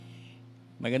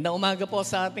Magandang umaga po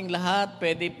sa ating lahat.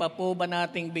 Pwede pa po ba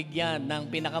nating bigyan ng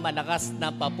pinakamalakas na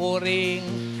papuring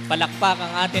palakpak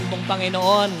ang ating pong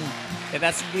Panginoon? Let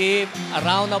us give a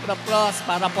round of applause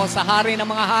para po sa Hari ng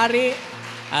mga Hari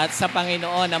at sa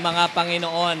Panginoon ng mga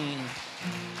Panginoon.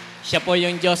 Siya po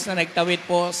yung Diyos na nagtawid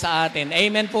po sa atin.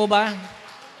 Amen po ba?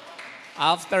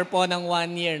 After po ng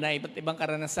 1 year na iba't ibang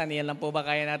karanasan, yan lang po ba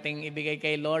kaya nating ibigay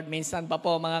kay Lord? Minsan pa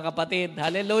po mga kapatid.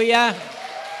 Hallelujah!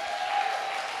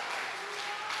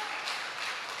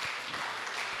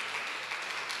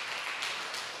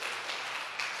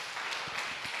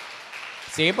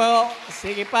 Sige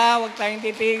pa, huwag tayong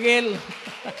titigil.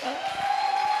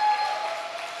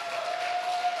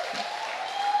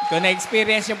 Kung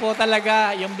na-experience nyo po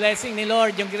talaga yung blessing ni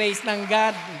Lord, yung grace ng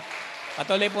God,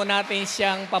 patuloy po natin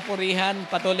siyang papurihan,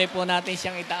 patuloy po natin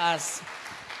siyang itaas.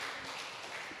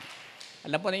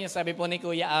 Alam po ninyo, sabi po ni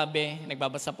Kuya Abe,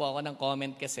 nagbabasa po ako ng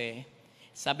comment kasi,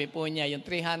 sabi po niya, yung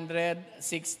 365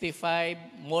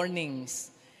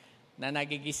 mornings na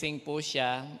nagigising po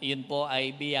siya, yun po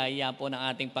ay biyaya po ng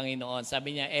ating Panginoon.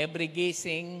 Sabi niya, every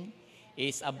gising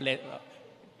is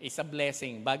a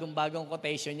blessing. Bagong-bagong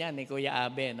quotation yan ni Kuya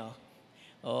Abe, no?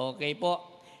 Okay po.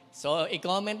 So,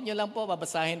 i-comment nyo lang po,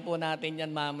 babasahin po natin yan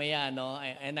mamaya, no?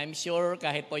 And I'm sure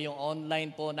kahit po yung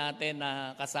online po natin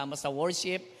na kasama sa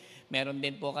worship, meron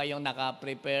din po kayong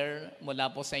naka-prepare mula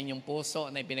po sa inyong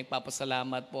puso na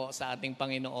ipinagpapasalamat po sa ating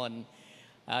Panginoon.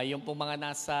 Yung po mga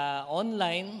nasa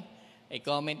online,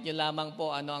 i-comment nyo lamang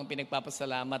po ano ang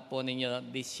pinagpapasalamat po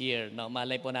ninyo this year. No?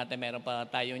 Malay po natin meron pa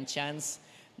tayong chance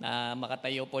na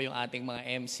makatayo po yung ating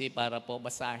mga MC para po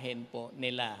basahin po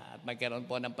nila. At magkaroon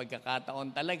po ng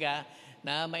pagkakataon talaga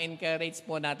na ma-encourage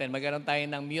po natin. Magkaroon tayo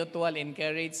ng mutual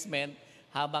encouragement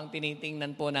habang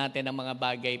tinitingnan po natin ang mga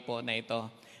bagay po na ito.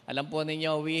 Alam po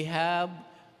ninyo, we have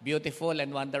beautiful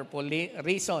and wonderful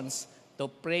reasons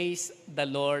to praise the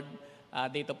Lord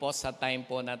dito po sa time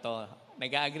po na to.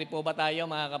 Nag-agree po ba tayo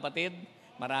mga kapatid?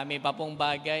 Marami pa pong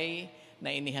bagay na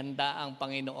inihanda ang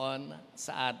Panginoon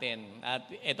sa atin. At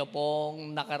ito pong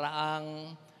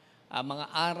nakaraang mga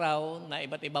araw na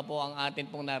iba't iba po ang atin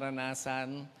pong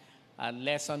naranasan.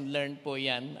 Lesson learned po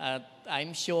yan. At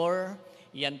I'm sure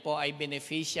yan po ay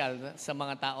beneficial sa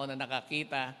mga tao na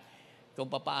nakakita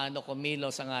kung paano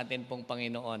kumilos ang atin pong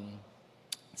Panginoon.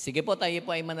 Sige po, tayo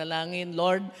po ay manalangin.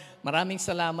 Lord, maraming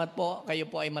salamat po. Kayo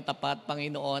po ay matapat,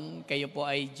 Panginoon. Kayo po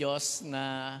ay Diyos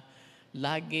na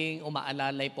laging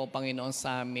umaalalay po, Panginoon,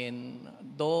 sa amin.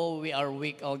 Though we are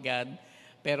weak, O God,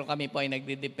 pero kami po ay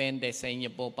nagdidepende sa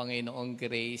inyo po, Panginoong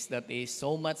grace that is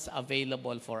so much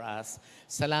available for us.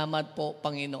 Salamat po,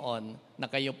 Panginoon,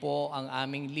 na kayo po ang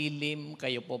aming lilim.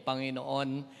 Kayo po,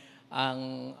 Panginoon, ang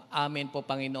amin po,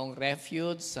 Panginoong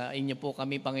refuge. Sa inyo po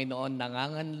kami, Panginoon,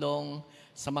 nanganganlong.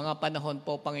 Sa mga panahon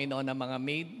po, Panginoon, na mga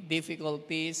may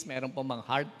difficulties, meron po mga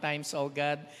hard times, O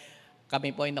God,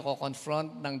 kami po ay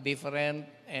nako-confront ng different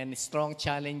and strong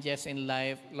challenges in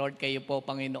life. Lord, kayo po,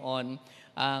 Panginoon,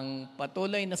 ang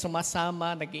patuloy na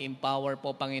sumasama, nag-i-empower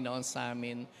po, Panginoon, sa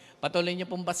amin. Patuloy niyo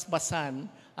pong basbasan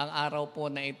ang araw po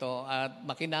na ito at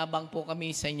makinabang po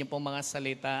kami sa inyo pong mga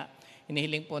salita.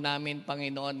 Hinihiling po namin,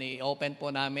 Panginoon, i-open po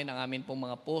namin ang amin pong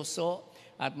mga puso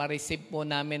at ma-receive po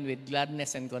namin with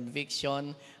gladness and conviction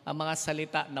ang mga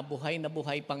salita na buhay,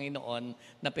 Panginoon,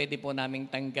 na pwede po naming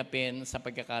tanggapin sa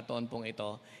pagkakataon pong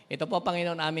ito. Ito po,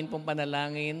 Panginoon, amin pong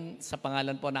panalangin sa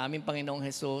pangalan po na aming Panginoong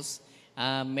Jesus.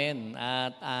 Amen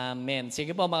at amen.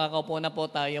 Sige po, makakaupo na po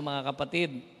tayo mga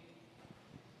kapatid.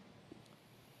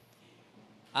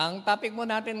 Ang topic mo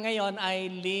natin ngayon ay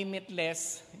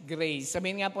limitless grace.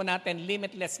 Sabihin nga po natin,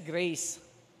 limitless grace.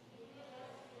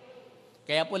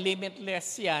 Kaya po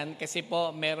limitless yan kasi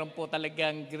po meron po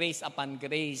talagang grace upon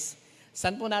grace.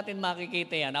 Saan po natin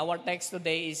makikita yan? Our text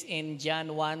today is in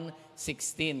John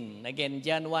 1:16. Again,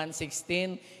 John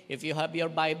 1:16. If you have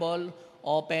your Bible,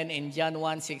 open in John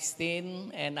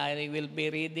 1:16 and I will be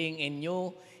reading in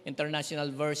New International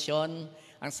Version.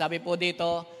 Ang sabi po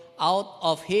dito, out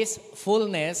of His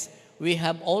fullness, we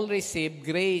have all received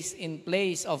grace in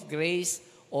place of grace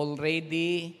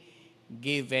already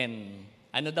given.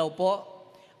 Ano daw po?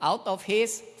 Out of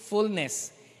His fullness.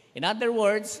 In other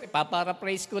words,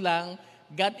 ipaparaphrase ko lang,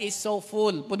 God is so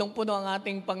full. Punong-puno ang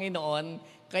ating Panginoon,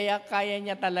 kaya kaya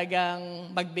niya talagang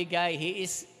magbigay. He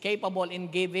is capable in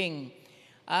giving.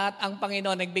 At ang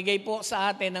Panginoon, nagbigay po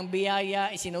sa atin ng biyaya,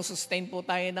 isinusustain po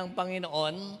tayo ng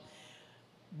Panginoon.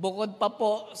 Bukod pa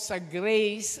po sa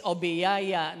grace o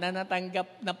biyaya na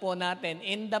natanggap na po natin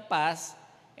in the past,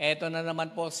 eto na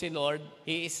naman po si Lord.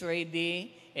 He is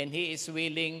ready and He is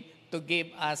willing to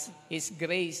give us His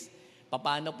grace.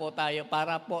 Paano po tayo?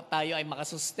 Para po tayo ay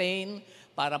makasustain,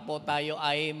 para po tayo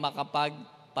ay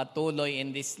makapagpatuloy in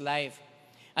this life.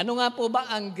 Ano nga po ba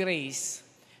ang grace?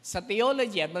 Sa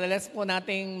theology, at madalas po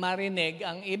nating marinig,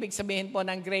 ang ibig sabihin po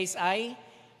ng grace ay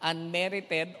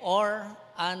unmerited or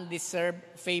undeserved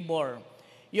favor.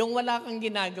 Yung wala kang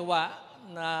ginagawa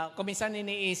na kuminsan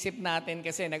iniisip natin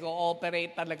kasi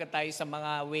nag-ooperate talaga tayo sa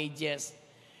mga wages.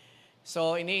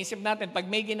 So iniisip natin, pag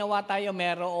may ginawa tayo,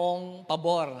 merong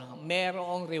pabor,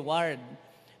 merong reward.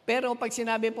 Pero pag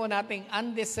sinabi po nating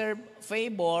undeserved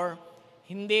favor,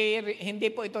 hindi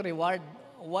po ito reward.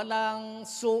 Walang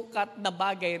sukat na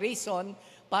bagay, reason,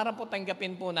 para po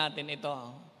tanggapin po natin ito.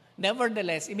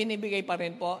 Nevertheless, ibinibigay pa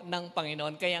rin po ng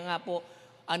Panginoon. Kaya nga po,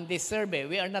 undeserved.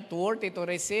 We are not worthy to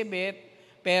receive it,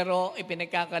 pero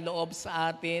ipinagkakaloob sa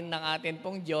atin ng atin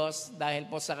pong Diyos dahil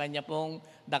po sa Kanya pong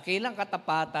dakilang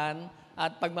katapatan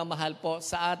at pagmamahal po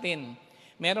sa atin.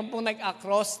 Meron pong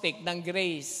nag-acrostic ng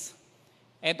grace.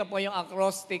 Ito po yung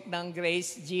acrostic ng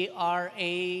grace, G-R-A-C-E.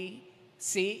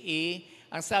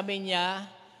 Ang sabi niya,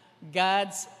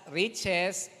 God's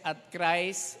riches at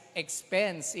Christ's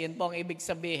expense. Yan po ang ibig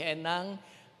sabihin ng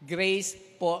grace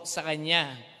po sa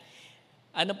Kanya.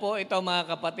 Ano po ito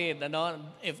mga kapatid?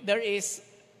 If there is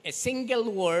a single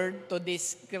word to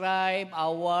describe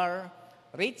our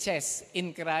riches in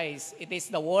Christ, it is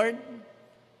the word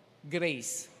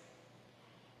grace.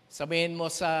 Sabihin mo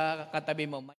sa katabi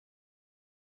mo,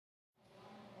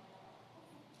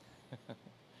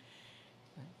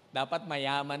 dapat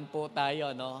mayaman po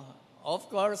tayo, no? Of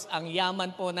course, ang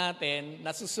yaman po natin,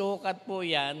 nasusukat po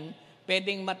yan,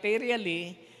 pwedeng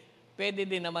materially, pwede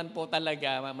din naman po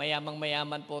talaga,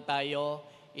 mayamang-mayaman po tayo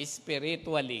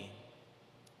spiritually.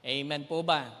 Amen po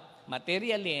ba?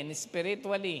 Materially and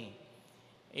spiritually.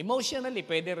 Emotionally,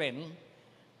 pwede rin.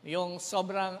 Yung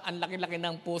sobrang ang laki-laki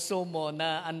ng puso mo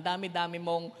na ang dami-dami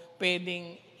mong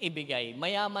pwedeng ibigay.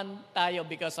 Mayaman tayo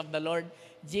because of the Lord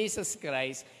Jesus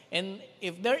Christ. And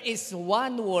if there is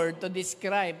one word to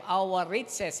describe our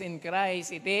riches in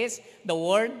Christ, it is the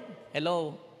word,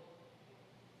 hello,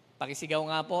 pakisigaw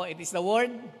nga po, it is the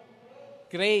word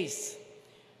grace.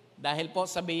 Dahil po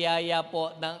sa biyaya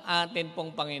po ng atin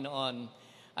pong Panginoon.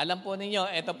 Alam po ninyo,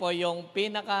 ito po yung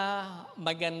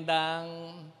pinakamagandang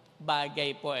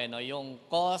bagay po, yung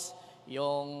cost,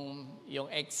 yung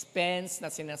expense na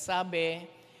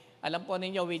sinasabi. Alam po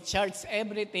ninyo, we charge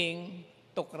everything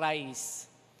to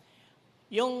Christ.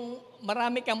 Yung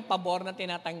marami kang pabor na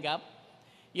tinatanggap,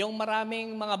 yung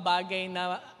maraming mga bagay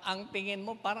na ang tingin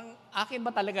mo, parang akin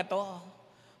ba talaga to?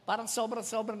 Parang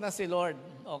sobra-sobra na si Lord,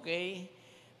 okay?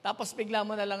 Tapos bigla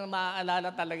mo na lang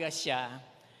maaalala talaga siya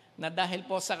na dahil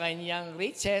po sa kanyang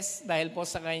riches, dahil po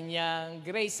sa kanyang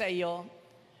grace sa iyo,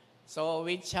 so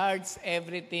we charge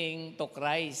everything to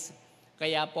Christ.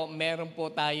 Kaya po meron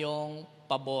po tayong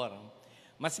pabor.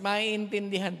 Mas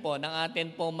maiintindihan po ng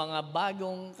atin po mga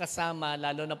bagong kasama,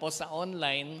 lalo na po sa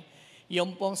online,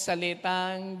 yung pong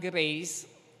salitang grace,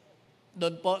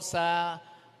 doon po sa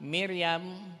Merriam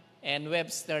and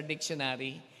Webster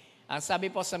Dictionary. Ang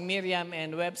sabi po sa Merriam and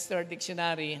Webster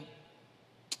Dictionary,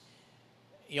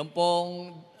 yung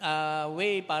pong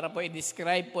way para po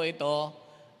i-describe po ito,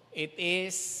 it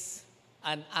is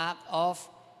an act of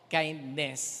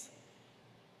kindness.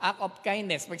 Act of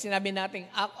kindness. Pag sinabi nating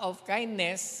act of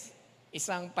kindness,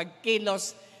 isang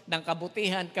pagkilos ng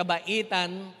kabutihan,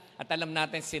 kabaitan, at alam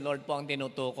natin si Lord po ang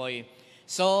tinutukoy.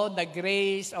 So, the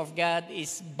grace of God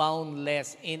is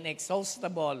boundless,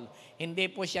 inexhaustible.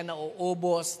 Hindi po siya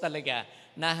nauubos talaga.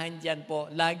 Nahandyan po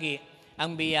lagi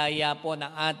ang biyaya po ng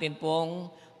atin pong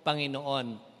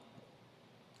Panginoon.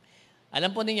 Alam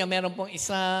po ninyo, meron pong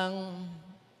isang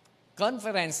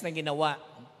conference na ginawa.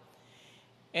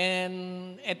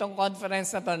 And itong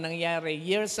conference na to nangyari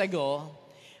years ago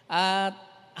at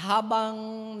habang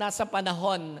nasa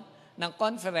panahon ng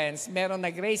conference, meron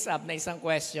nag-raise up na isang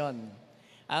question.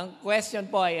 Ang question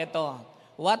po ay ito,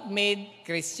 what made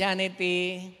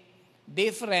Christianity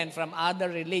different from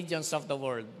other religions of the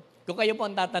world? Kung kayo po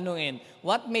ang tatanungin,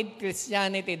 what made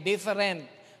Christianity different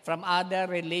from other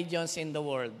religions in the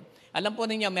world? Alam po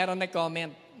ninyo, meron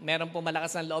nag-comment, meron po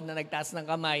malakas ng loob na nagtaas ng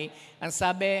kamay. Ang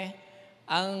sabi,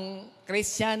 ang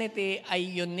Christianity ay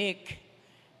unique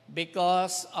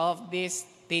because of this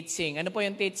teaching. Ano po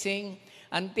yung teaching?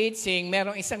 Ang teaching,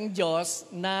 merong isang Diyos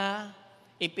na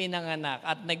ipinanganak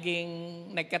at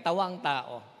nagkatawang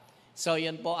tao. So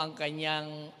yun po ang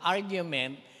kanyang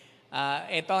argument.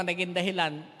 Ito ang naging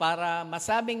dahilan para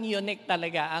masabing unique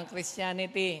talaga ang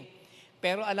Christianity.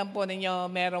 Pero alam po ninyo,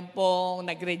 meron pong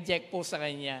nag-reject po sa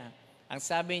kanya. Ang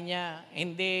sabi niya,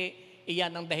 hindi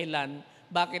iyan ang dahilan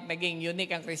bakit naging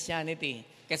unique ang Christianity.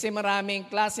 Kasi maraming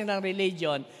klase ng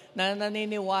religion na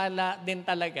naniniwala din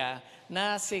talaga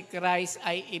na si Christ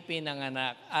ay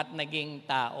ipinanganak at naging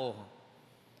tao.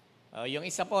 Yung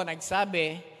isa po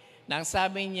nagsabi, nang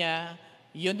sabi niya,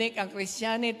 unique ang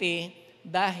Christianity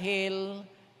dahil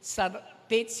sa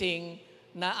teaching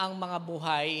na ang mga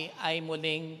buhay ay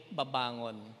muling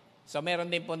babangon. So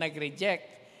meron din po nag-reject.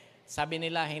 Sabi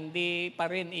nila, hindi pa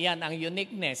rin iyan ang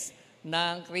uniqueness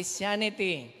ng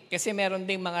Christianity. Kasi meron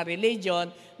ding mga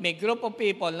religion, may group of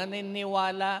people na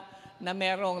naniniwala na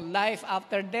merong life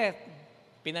after death.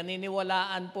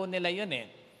 Pinaniniwalaan po nila yun eh.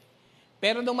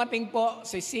 Pero dumating po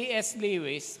si C.S.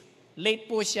 Lewis, late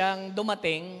po siyang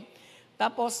dumating,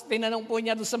 tapos tinanong po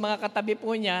niya doon sa mga katabi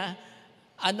po niya,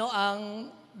 ano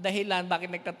ang dahilan bakit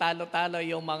nagtatalo-talo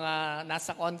yung mga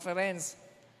nasa conference.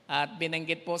 At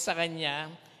binanggit po sa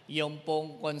kanya yung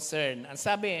pong concern. Ang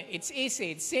sabi, it's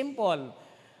easy, it's simple.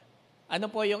 Ano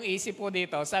po yung easy po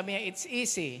dito? Sabi niya, it's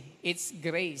easy, it's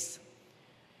grace.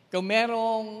 Kung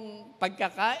merong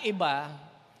pagkakaiba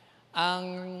ang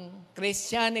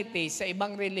Christianity sa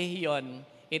ibang relihiyon,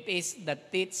 it is the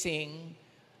teaching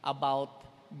about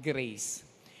grace.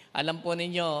 Alam po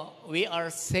ninyo, we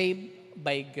are saved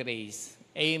by grace.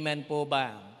 Amen po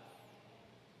ba?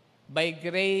 By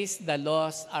grace, the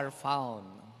lost are found.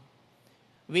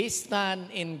 We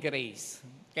stand in grace.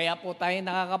 Kaya po tayo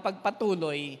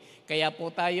nakakapagpatuloy, kaya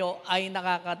po tayo ay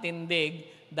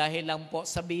nakakatindig dahil lang po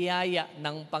sa biyaya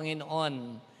ng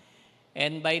Panginoon.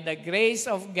 And by the grace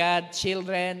of God,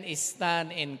 children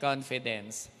stand in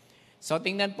confidence. So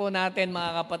tingnan po natin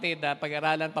mga kapatid,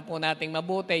 pag-aralan pa po natin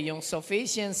mabuti yung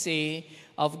sufficiency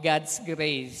of God's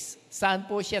grace. Saan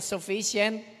po siya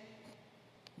sufficient?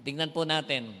 Tingnan po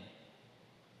natin.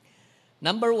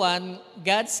 Number 1,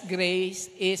 God's grace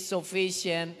is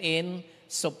sufficient in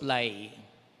supply.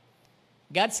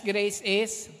 God's grace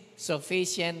is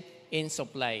sufficient in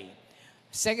supply.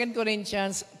 2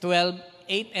 Corinthians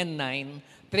 12:8 and 9,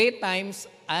 3 times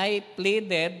I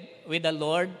pleaded with the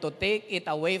Lord to take it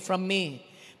away from me.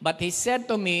 But He said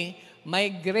to me, my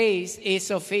grace is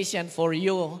sufficient for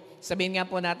you. Sabihin nga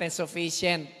po natin,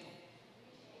 sufficient.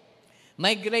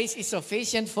 My grace is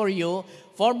sufficient for you,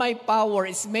 for my power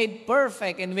is made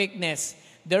perfect in weakness.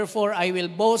 Therefore, I will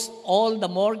boast all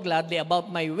the more gladly about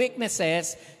my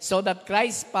weaknesses, so that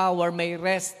Christ's power may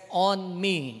rest on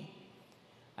me.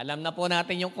 Alam na po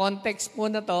natin yung context po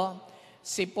na to.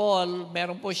 Si Paul,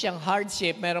 meron po siyang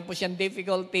hardship, meron po siyang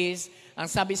difficulties. Ang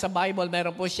sabi sa Bible,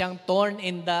 meron po siyang thorn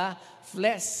in the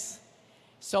flesh.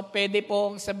 So, pwede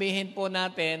pong sabihin po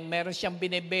natin, meron siyang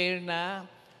bine-bear na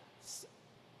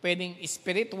pwedeng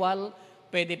spiritual,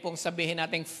 pwede pong sabihin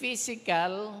natin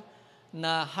physical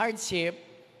na hardship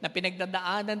na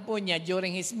pinagdadaanan po niya during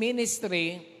his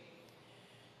ministry.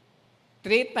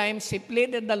 3 times he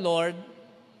pleaded the Lord,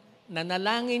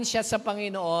 nanalangin siya sa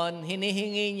Panginoon,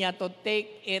 hinihingi niya to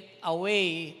take it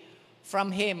away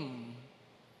from him.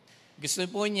 Gusto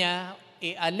po niya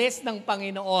ialis ng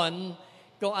Panginoon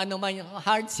kung ano man yung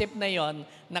hardship na yon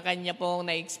na kanya pong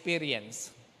na-experience.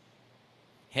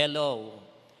 Hello.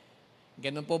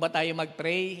 Ganun po ba tayo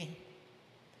mag-pray?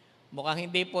 Mukhang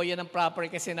hindi po yun ang proper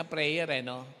kasi na prayer,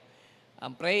 no?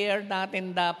 Ang prayer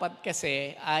natin dapat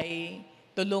kasi ay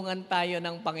tulungan tayo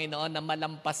ng Panginoon na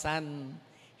malampasan,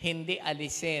 hindi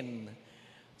alisin.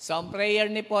 So ang prayer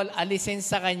ni Paul, alisin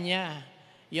sa kanya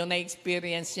yung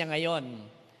na-experience niya ngayon.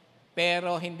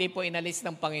 Pero hindi po inalis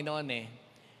ng Panginoon eh.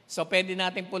 So pwede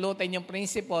natin pulutin yung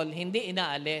principle, hindi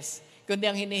inaalis, kundi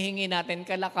ang hinihingi natin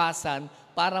kalakasan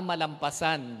para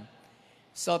malampasan.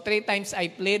 So 3 times I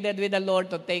pleaded with the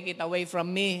Lord to take it away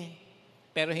from me.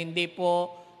 Pero hindi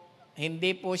po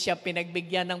siya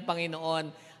pinagbigyan ng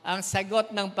Panginoon. Ang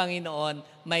sagot ng Panginoon,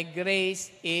 my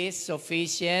grace is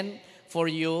sufficient for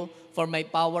you, for my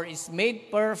power is made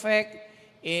perfect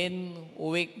in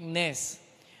weakness.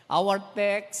 Our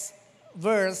text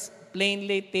verse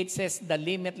plainly teaches the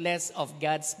limitless of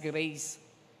God's grace.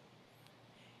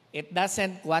 It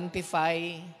doesn't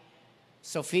quantify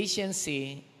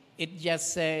sufficiency. It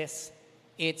just says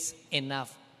it's enough.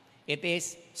 It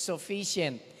is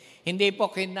sufficient. Hindi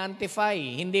po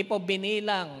kinantify, hindi po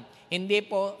binilang, hindi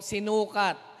po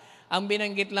sinukat. Ang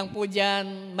binanggit lang po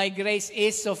dyan, my grace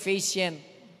is sufficient.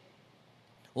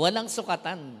 Walang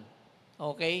sukatan.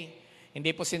 Okay?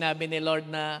 Hindi po sinabi ni Lord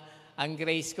na ang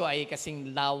grace ko ay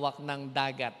kasing lawak ng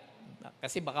dagat.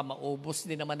 Kasi baka maubos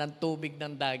din naman ang tubig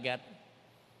ng dagat.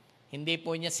 Hindi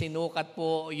po niya sinukat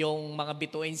po yung mga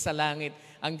bituin sa langit.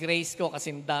 Ang grace ko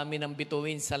kasing dami ng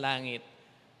bituin sa langit.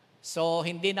 So,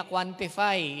 hindi na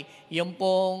quantify yung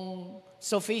pong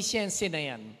sufficiency na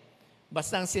yan.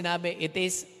 Basta ang sinabi, it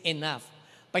is enough.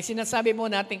 Pag sinasabi mo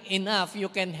natin enough,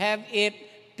 you can have it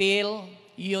till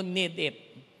you need it.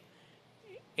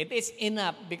 It is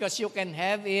enough because you can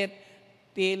have it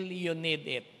till you need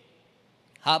it.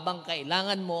 Habang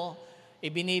kailangan mo,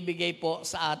 ibinibigay po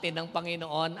sa atin ng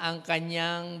Panginoon ang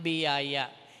kanyang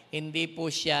biyaya. Hindi po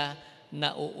siya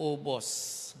nauubos.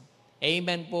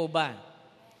 Amen po ba?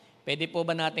 Pwede po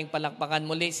ba nating palakpakan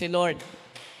muli si Lord?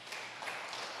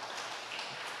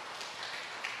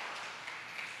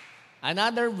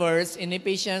 Another verse in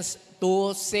Ephesians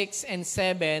 2, 6, and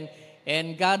 7,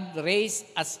 and God raised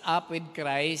us up with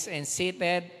Christ and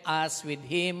seated us with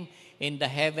Him in the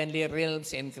heavenly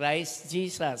realms in Christ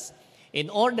Jesus,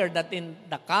 in order that in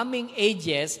the coming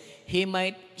ages He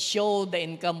might show the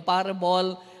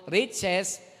incomparable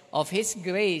riches of His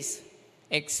grace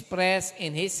expressed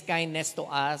in His kindness to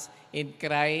us in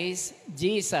Christ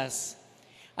Jesus.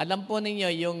 Alam po ninyo,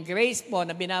 yung grace po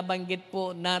na binabanggit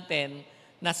po natin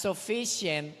na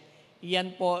sufficient,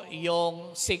 yan po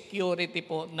yung security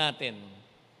po natin.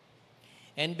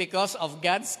 And because of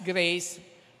God's grace,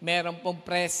 meron pong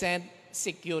present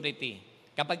security.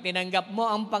 Kapag tinanggap mo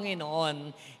ang Panginoon,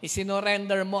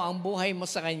 isinorender mo ang buhay mo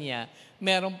sa Kanya,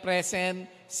 merong present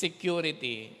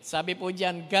security. Sabi po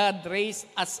diyan, God raised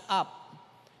us up.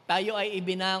 Tayo ay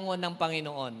ibinangon ng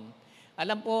Panginoon.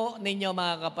 Alam po ninyo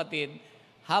mga kapatid,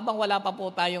 habang wala pa po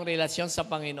tayong relasyon sa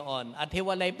Panginoon at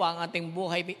hiwalay po ang ating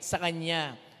buhay sa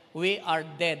Kanya, we are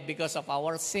dead because of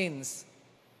our sins.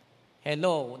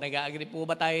 Hello, nag-agree po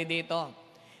ba tayo dito?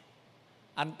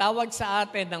 Ang tawag sa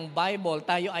atin ng Bible,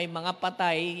 tayo ay mga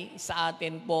patay sa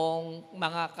atin pong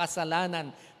mga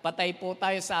kasalanan. Patay po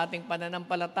tayo sa ating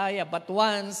pananampalataya. But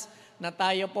once na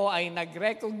tayo po ay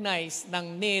nag-recognize ng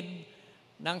need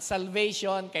ng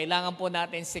salvation, kailangan po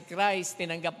natin si Christ,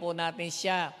 tinanggap po natin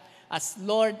siya as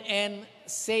Lord and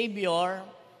Savior,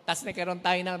 tas nagkaroon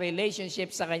tayo ng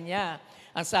relationship sa Kanya.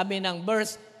 Ang sabi ng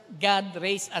verse, God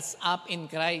raised us up in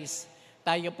Christ.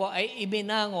 Tayo po ay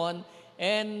ibinangon,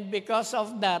 and because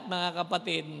of that, mga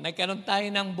kapatid, nagkaroon tayo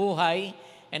ng buhay,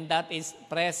 and that is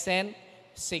present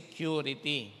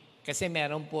security. Kasi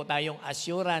meron po tayong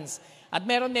assurance. At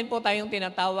meron din po tayong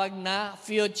tinatawag na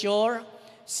future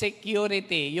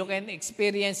security. You can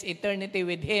experience eternity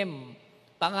with Him.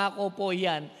 Pangako po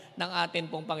yan ng atin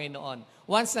pong Panginoon.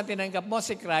 Once na tinanggap mo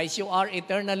si Christ, you are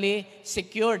eternally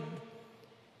secured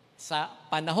sa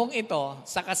panahong ito,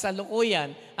 sa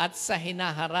kasalukuyan, at sa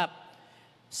hinaharap.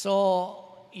 So,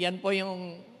 yan po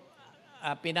yung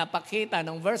pinapakita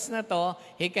ng verse na to.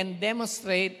 He can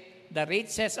demonstrate the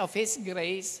riches of His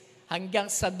grace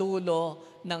hanggang sa dulo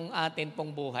ng atin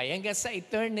pong buhay, hanggang sa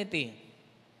eternity.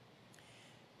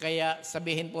 Kaya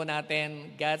sabihin po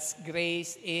natin, God's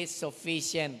grace is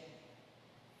sufficient.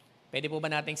 Pwede po ba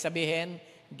nating sabihin,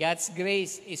 God's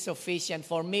grace is sufficient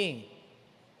for me?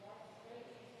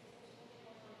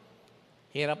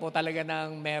 Hirap po talaga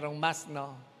ng merong mask,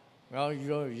 no?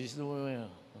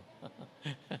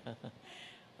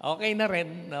 Okay na rin,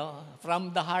 no?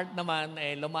 From the heart naman,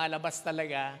 lumalabas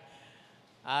talaga.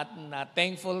 At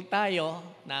thankful tayo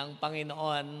ng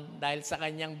Panginoon dahil sa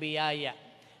Kanyang biyaya.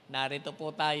 Narito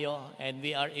po tayo and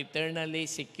we are eternally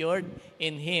secured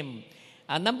in Him.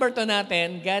 Number 2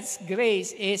 natin, God's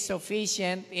grace is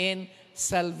sufficient in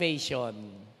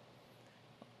salvation.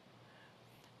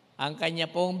 Ang Kanya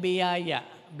pong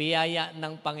biyaya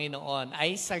ng Panginoon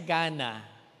ay sagana,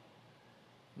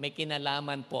 may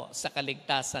kinalaman po sa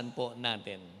kaligtasan po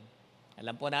natin.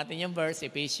 Alam po natin yung verse,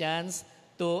 Ephesians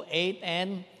 2:8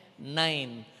 and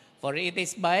 9. For it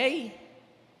is by,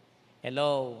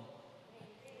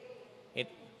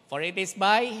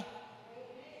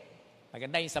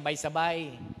 maganda yung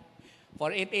sabay-sabay.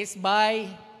 For it is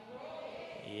by,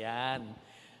 yan.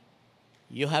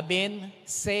 You have been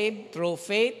saved through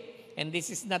faith, and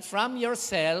this is not from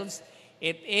yourselves.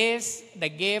 It is the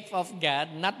gift of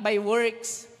God, not by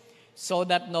works, so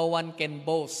that no one can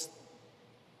boast.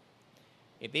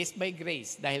 It is by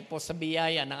grace. Dahil po sa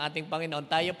biyaya ng ating Panginoon,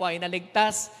 tayo po ay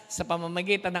naligtas sa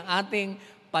pamamagitan ng ating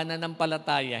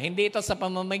pananampalataya. Hindi ito sa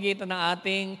pamamagitan ng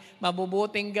ating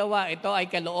mabubuting gawa. Ito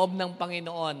ay kaloob ng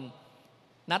Panginoon.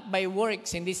 Not by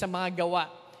works, hindi sa mga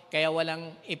gawa. Kaya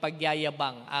walang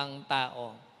ipagyayabang ang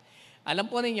tao.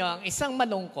 Alam po ninyo, ang isang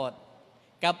malungkot,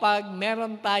 kapag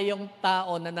meron tayong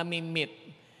tao na namimit,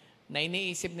 na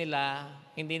iniisip nila,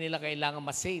 hindi nila kailangang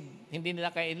masave, hindi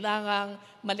nila kailangang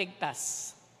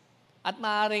maligtas. At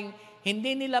maaaring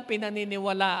hindi nila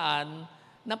pinaniniwalaan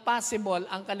na possible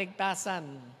ang kaligtasan.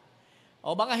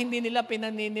 O baka hindi nila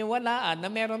pinaniniwalaan na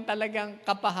meron talagang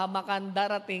kapahamakan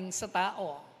darating sa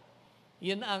tao.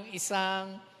 Yun ang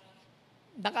isang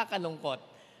nakakalungkot,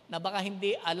 na baka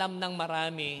hindi alam ng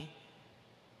marami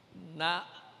na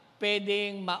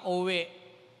pwedeng mauwi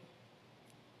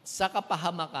sa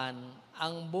kapahamakan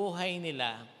ang buhay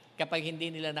nila kapag hindi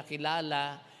nila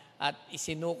nakilala at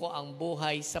isinuko ang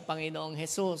buhay sa Panginoong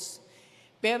Hesus.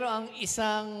 Pero ang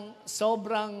isang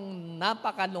sobrang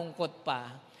napakalungkot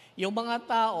pa, yung mga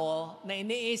tao na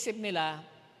iniisip nila,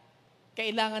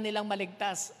 kailangan nilang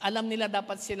maligtas. Alam nila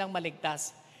dapat silang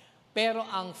maligtas. Pero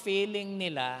ang feeling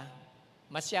nila,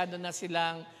 masyado na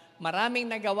silang maraming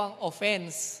nagawang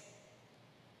offense.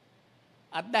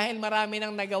 At dahil marami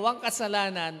nang nagawang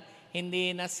kasalanan,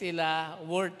 hindi na sila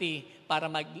worthy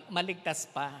para maligtas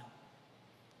pa.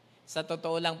 Sa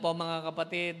totoo lang po mga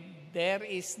kapatid, there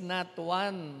is not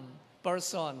one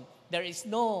person, there is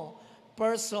no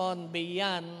person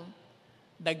beyond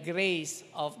the grace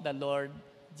of the Lord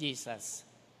Jesus.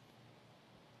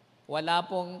 Wala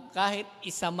pong kahit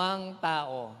isamang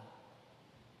tao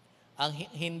ang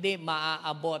hindi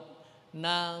maaabot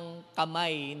ng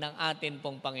kamay ng atin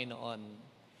pong Panginoon.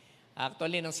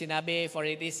 Actually, nung sinabi, for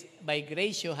it is by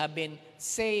grace you have been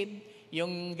saved,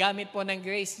 yung gamit po ng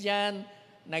grace dyan,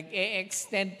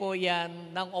 nag-e-extend po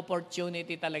yan ng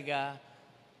opportunity talaga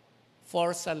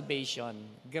for salvation.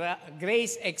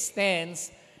 Grace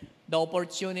extends the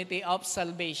opportunity of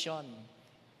salvation.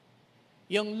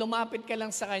 Yung lumapit ka lang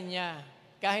sa Kanya,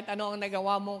 kahit ano ang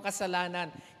nagawa mong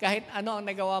kasalanan, kahit ano ang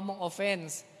nagawa mong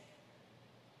offense,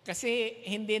 kasi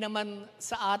hindi naman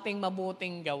sa ating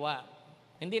mabuting gawa.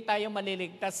 Hindi tayo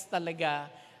maliligtas talaga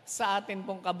sa atin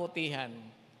pong kabutihan.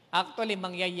 Actually,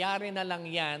 mangyayari na lang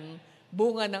yan,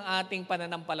 bunga ng ating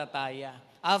pananampalataya.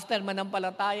 After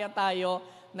manampalataya tayo,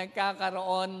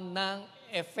 nagkakaroon ng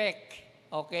effect.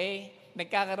 Okay?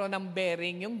 Nagkakaroon ng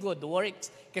bearing yung good works.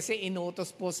 Kasi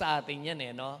inutos po sa atin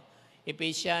yan no?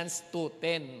 Ephesians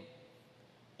 2:10.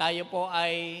 Tayo po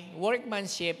ay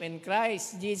workmanship in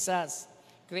Christ Jesus.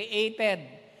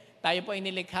 Created. Tayo po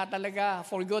inilikha talaga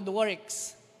for good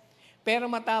works. Pero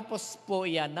matapos po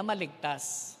yan na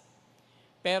maligtas.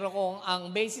 Pero kung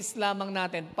ang basis lamang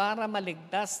natin para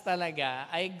maligtas talaga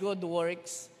ay good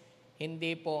works,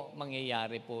 hindi po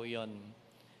mangyayari po yun.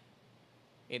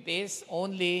 It is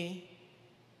only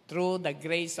through the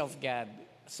grace of God.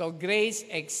 So grace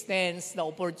extends the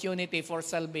opportunity for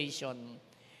salvation.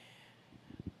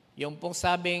 Yung pong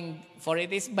sabing, for it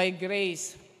is by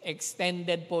grace,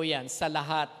 extended po yan sa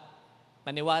lahat.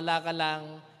 Maniwala ka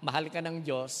lang, mahal ka ng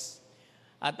Diyos,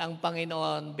 at ang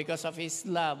Panginoon, because of His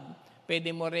love, pwede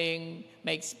mo ring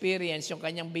ma-experience yung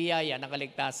kanyang biyaya na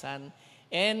kaligtasan.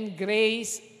 And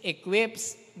grace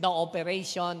equips the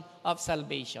operation of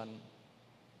salvation.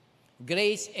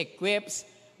 Grace equips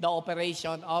the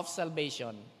operation of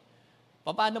salvation.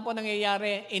 Paano po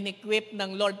nangyayari? In-equip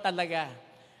ng Lord talaga.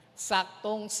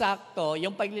 Saktong-sakto,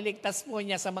 yung pagliligtas po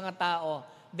niya sa mga tao,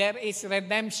 there is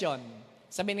redemption.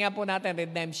 Sabihin nga po natin,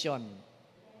 redemption.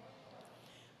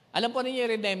 Alam po ninyo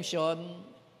yung redemption,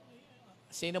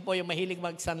 sino po yung mahilig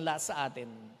magsanla sa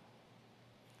atin?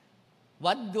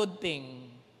 What good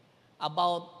thing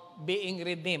about being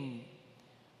redeemed?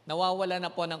 Nawawala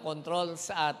na po ng control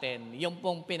sa atin, yung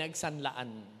pong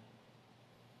pinagsanlaan.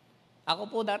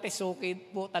 Ako po dati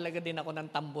sukid po talaga din ako ng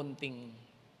tambunting.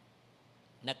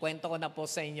 Nakwento ko na po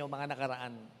sa inyo mga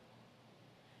nakaraan.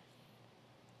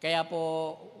 Kaya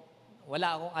po,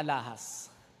 wala akong alahas.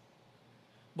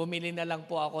 Bumili na lang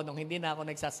po ako nung hindi na ako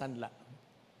nagsasanla.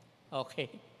 Okay.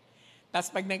 Tapos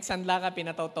pag nagsanla ka,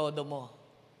 pinatotodo mo.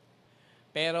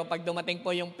 Pero pag dumating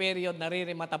po yung period,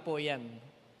 naririmata po yan.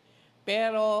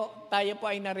 Pero tayo po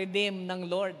ay na-redeem ng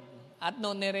Lord. At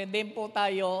nung ni-redeem po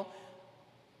tayo,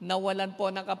 nawalan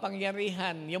po ng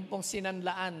kapangyarihan, yung pong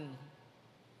sinanlaan.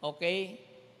 Okay?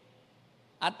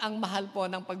 At ang mahal po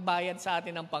ng pagbayad sa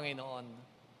atin ng Panginoon.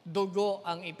 Dugo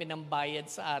ang ipinambayad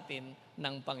sa atin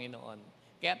ng Panginoon.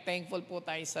 Kaya thankful po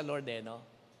tayo sa Lord, no?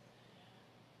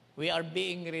 We are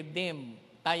being redeemed.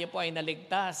 Tayo po ay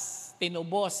naligtas,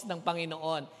 tinubos ng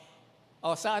Panginoon.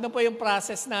 O sa ano po yung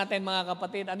process natin mga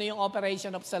kapatid? Ano yung operation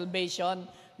of salvation?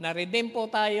 Na-redeem po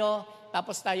tayo,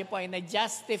 tapos tayo po ay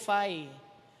na-justify.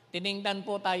 Tiningnan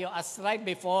po tayo as right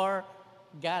before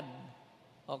God.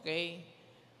 Okay?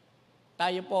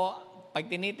 Tayo po, pag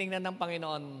tinitingnan ng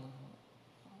Panginoon,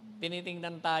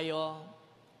 tinitingnan tayo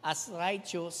as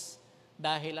righteous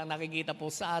dahil ang nakikita po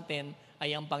sa atin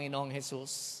ay ang Panginoong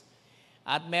Jesus.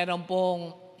 At meron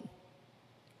pong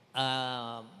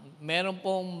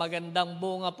magandang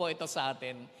bunga po ito sa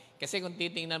atin. Kasi kung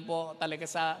titingnan po talaga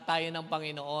sa tayo ng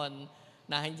Panginoon,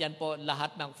 nahandyan po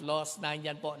lahat ng flaws,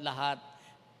 nahandyan po lahat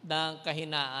ng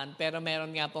kahinaan, pero meron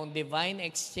nga pong divine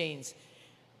exchange.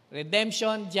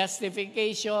 Redemption,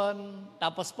 justification,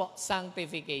 tapos po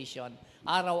sanctification.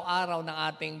 Araw-araw ng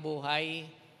ating buhay,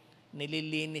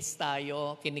 nililinis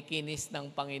tayo, kinikinis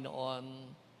ng Panginoon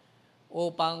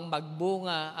upang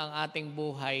magbunga ang ating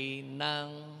buhay ng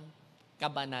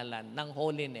kabanalan, ng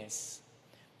holiness.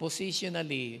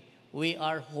 Positionally, we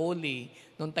are holy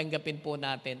nung tanggapin po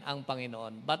natin ang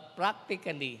Panginoon. But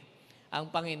practically,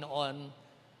 ang Panginoon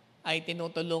ay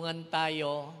tinutulungan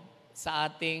tayo sa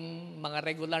ating mga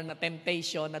regular na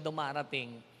temptation na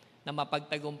dumarating na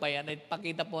mapagtagumpayan. At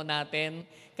pakita po natin,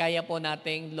 kaya po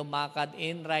nating lumakad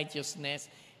in righteousness.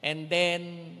 And then,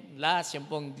 last, yung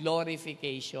pong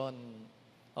glorification.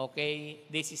 Okay?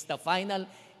 This is the final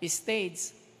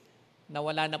stage na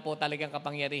wala na po talagang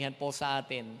kapangyarihan po sa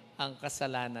atin ang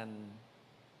kasalanan.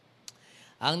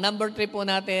 Ang number 3 po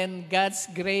natin,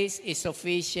 God's grace is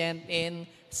sufficient in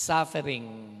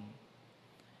suffering.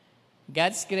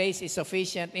 God's grace is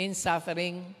sufficient in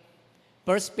suffering.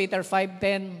 1 Peter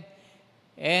 5:10,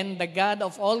 and the God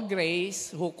of all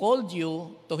grace, who called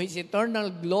you to His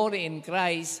eternal glory in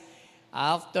Christ,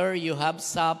 after you have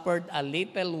suffered a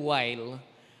little while,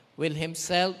 will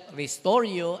Himself restore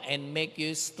you and make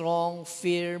you strong,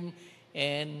 firm,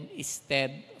 and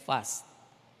steadfast.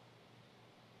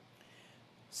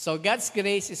 So God's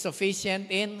grace is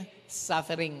sufficient in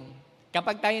suffering.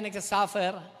 Kapag tayo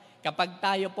nagsasuffer, kapag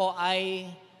tayo po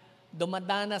ay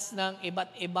dumadanas ng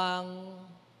iba't ibang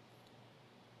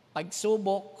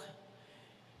pagsubok,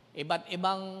 iba't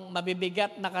ibang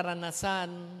mabibigat na karanasan,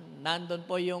 nandun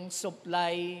po yung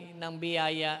supply ng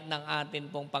biyaya ng atin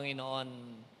pong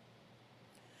Panginoon.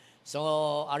 So,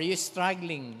 are you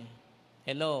struggling?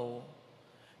 Hello?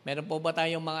 Meron po ba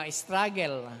tayong mga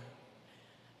struggle?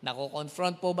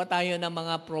 Nako-confront po ba tayo ng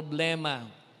mga problema?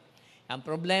 Ang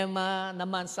problema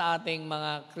naman sa ating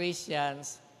mga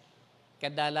Christians,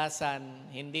 kadalasan,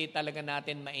 hindi talaga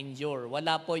natin ma-endure.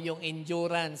 Wala po yung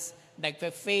endurance.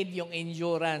 Nagfe-fade yung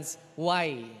endurance.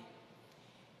 Why?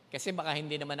 Kasi baka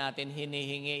hindi naman natin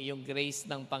hinihingi yung grace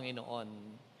ng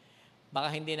Panginoon.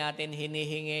 Baka hindi natin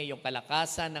hinihingi yung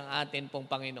kalakasan ng atin pong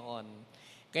Panginoon.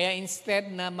 Kaya instead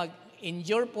na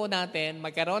mag-endure po natin,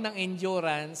 magkaroon ng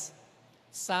endurance,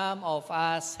 some of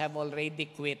us have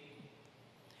already quit.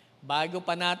 Bago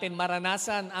pa natin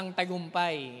maranasan ang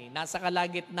tagumpay, nasa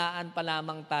kalagitnaan pa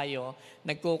lamang tayo,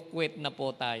 nagkukwit na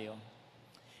po tayo.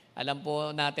 Alam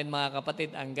po natin mga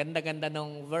kapatid, ang ganda-ganda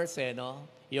ng verse, no?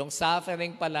 Yung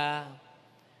suffering pala,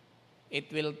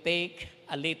 it will take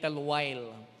a little while.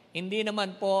 Hindi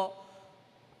naman po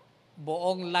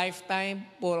buong lifetime,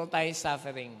 puro tayo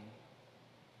suffering.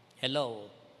 Hello?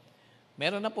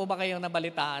 Meron na po ba kayong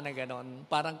nabalitaan na gano'n?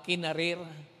 Parang kinarir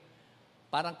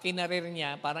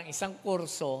niya, parang isang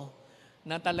kurso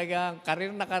na talagang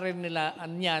karir nila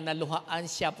niya, naluhaan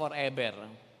siya forever.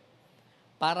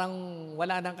 Parang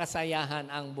wala nang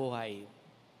kasayahan ang buhay.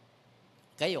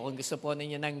 Kayo, kung gusto po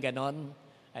ninyo ng gano'n,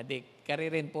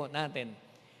 karirin po natin.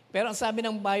 Pero ang sabi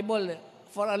ng Bible,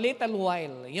 for a little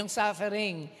while, yung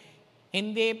suffering,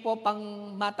 hindi po pang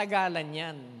matagalan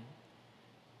yan.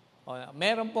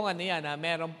 Meron pong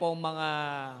meron pong mga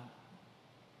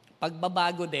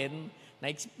pagbabago din,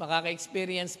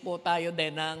 makaka-experience po tayo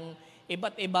din ng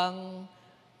iba't ibang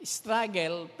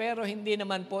struggle, pero hindi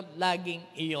naman po laging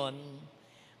iyon.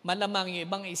 Malamang yung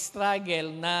ibang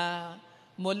struggle na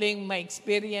muling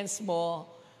ma-experience mo,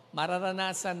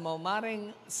 mararanasan mo,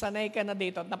 maring sanay ka na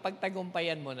dito at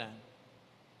napagtagumpayan mo na.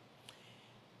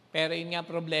 Pero yun nga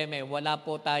problema, wala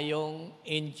po tayong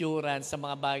endurance sa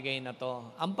mga bagay na to.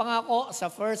 Ang pangako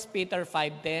sa 1 Peter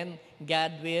 5:10,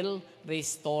 God will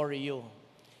restore you.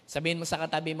 Sabihin mo sa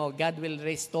katabi mo, God will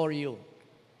restore you.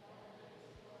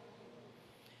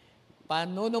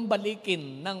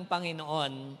 Panunumbalikin ng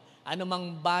Panginoon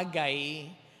anumang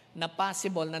bagay na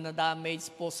possible na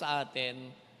na-damage po sa atin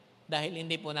dahil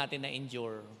hindi po natin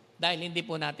na-endure, dahil hindi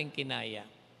po natin kinaya.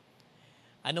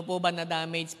 Ano po ba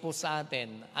na-damage po sa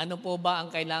atin? Ano po ba ang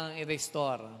kailangang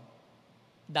i-restore?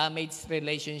 Damaged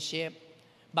relationship?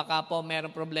 Baka po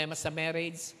meron problema sa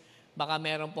marriage? Baka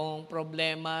meron pong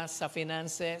problema sa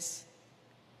finances?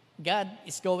 God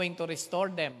is going to restore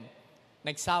them.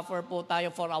 Nag-suffer po tayo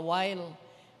for a while,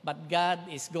 but God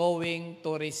is going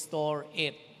to restore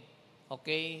it.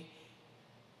 Okay?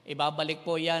 Ibabalik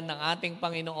po yan ng ating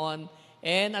Panginoon.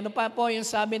 And ano pa po yung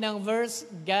sabi ng verse?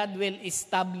 God will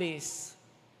establish.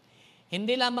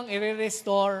 Hindi lamang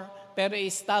i-restore, pero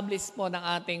i-establish po ng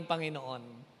ating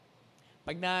Panginoon.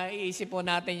 Pag naiisip po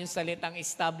natin yung salitang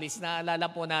establish, naalala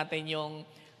po natin yung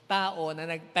tao na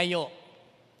nagtayo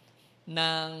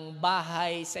ng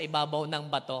bahay sa ibabaw ng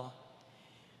bato.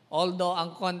 Although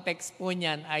ang context po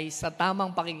niyan ay sa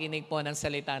tamang pakikinig po ng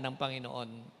salita ng Panginoon.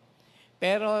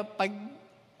 Pero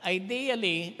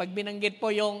ideally, pag binanggit po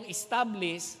yung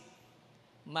establish,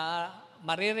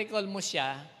 marirecall mo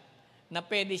siya na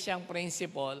pwede siyang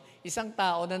principle, isang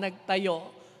tao na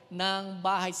nagtayo ng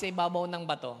bahay sa ibabaw ng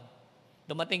bato.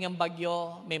 Dumating ang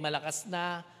bagyo, may malakas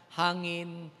na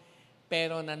hangin,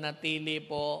 pero nanatili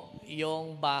po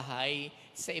yung bahay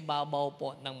sa ibabaw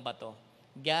po ng bato.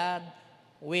 God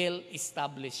will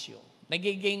establish you.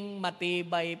 Nagiging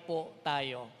matibay po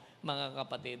tayo, mga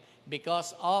kapatid,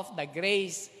 because of the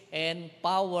grace and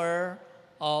power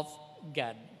of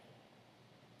God.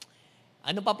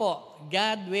 Ano pa po?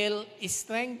 God will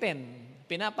strengthen.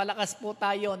 Pinapalakas po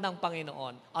tayo ng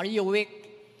Panginoon. Are you weak?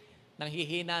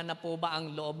 Nanghihina na po ba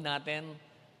ang loob natin?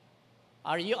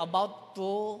 Are you about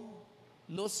to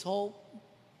lose hope?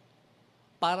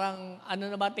 Parang ano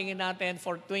na ba tingin natin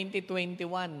for 2021?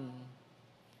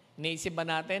 Naisip ba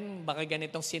natin, baka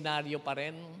ganitong senaryo pa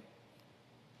rin?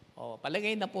 O,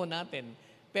 palagay na po natin.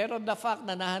 Pero the fact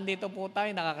na nahandito po tayo,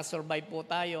 nakakasurvive po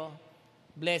tayo,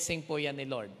 blessing po yan ni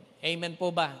Lord. Amen po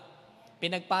ba?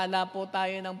 Pinagpala po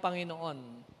tayo ng Panginoon.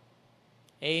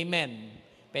 Amen.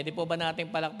 Pwede po ba nating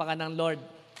palakpakan ng Lord?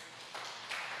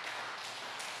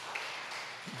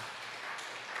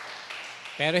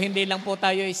 Pero hindi lang po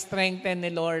tayo strengthen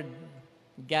ni Lord.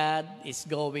 God is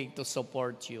going to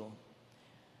support you.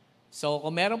 So,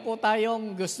 kung meron po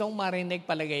tayong gustong marinig,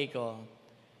 palagay ko,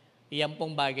 iyan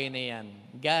pong bagay na yan.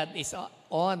 God is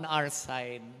on our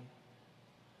side.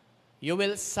 You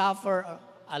will suffer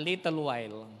a little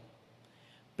while.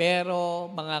 Pero,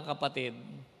 mga kapatid,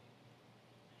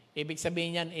 ibig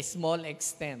sabihin yan, small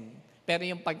extent. Pero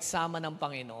yung pagsama ng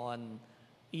Panginoon,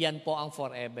 iyan po ang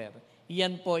forever.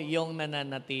 Iyan po yung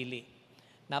nananatili.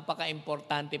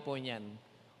 Napaka-importante po niyan.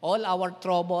 All our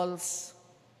troubles,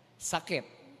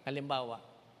 sakit. Halimbawa,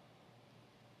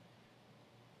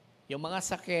 yung mga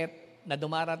sakit na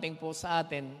dumarating po sa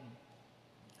atin,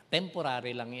 temporary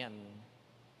lang yan.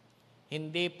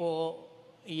 Hindi po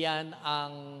yan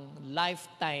ang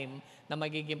lifetime na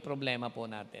magiging problema po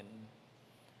natin.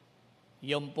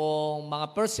 Yung pong mga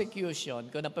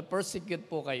persecution, kung nape-persecute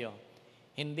po kayo,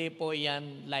 hindi po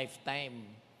yan lifetime.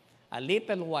 A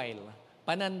little while,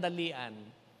 panandalian,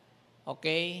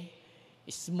 okay?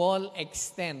 Small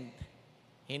extent.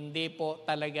 Hindi po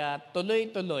talaga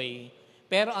tuloy-tuloy,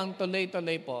 pero ang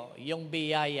tuloy-tuloy po, yung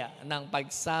biyaya ng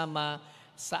pagsama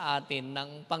sa atin ng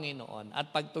Panginoon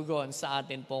at pagtugon sa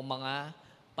atin po mga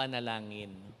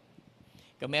panalangin.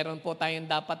 Kung meron po tayong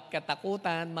dapat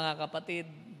katakutan, mga kapatid,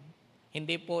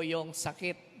 hindi po yung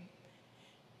sakit.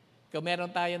 Kung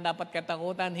meron tayong dapat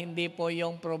katakutan, hindi po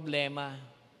yung problema.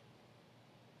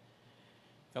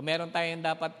 Kung meron tayong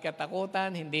dapat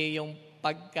katakutan, hindi yung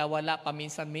pagkawala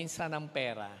paminsan-minsan ng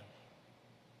pera.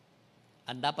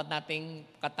 Ang dapat nating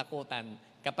katakutan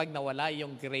kapag nawala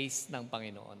yung grace ng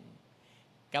Panginoon.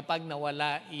 Kapag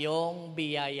nawala yung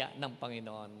biyaya ng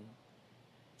Panginoon.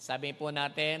 Sabi po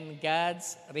natin,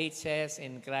 God's riches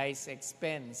in Christ's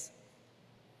expense.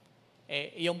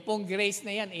 Yung pong grace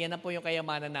na yan, iyan na po yung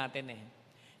kayamanan natin .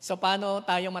 So paano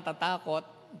tayo matatakot?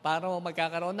 Paano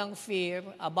magkakaroon ng fear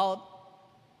about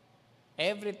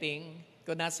everything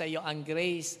kung nasa iyo ang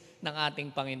grace ng ating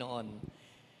Panginoon.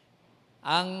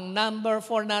 Ang number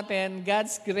 4 natin,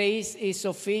 God's grace is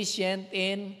sufficient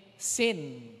in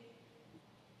sin.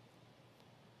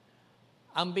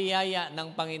 Ang biyaya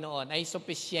ng Panginoon ay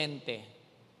sufisyente,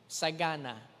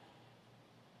 sagana,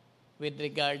 with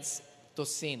regards to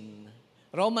sin.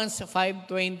 Romans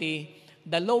 5:20,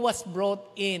 the law was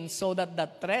brought in so that the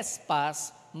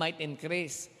trespass might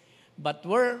increase. But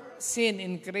where sin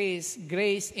increase,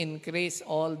 grace increase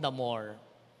all the more.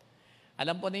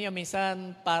 Alam po ninyo,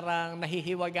 minsan parang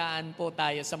nahihiwagaan po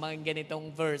tayo sa mga ganitong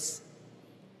verse.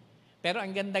 Pero ang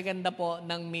ganda-ganda po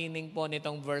ng meaning po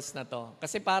nitong verse na to.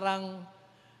 Kasi parang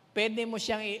pwede mo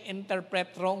siyang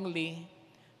i-interpret wrongly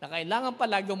na kailangan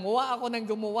pala gumawa ako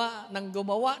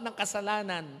ng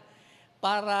kasalanan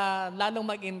para lalong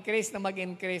mag-increase ang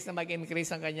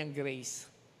kanyang grace.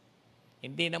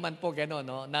 Hindi naman po gano'n,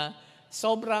 no? Na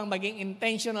sobrang maging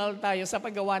intentional tayo sa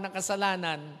paggawa ng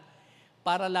kasalanan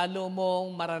para lalo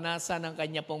mong maranasan ang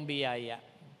kanya pong biyaya.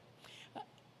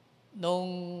 Nung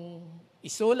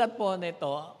isulat po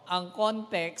nito, ang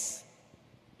context,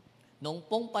 nung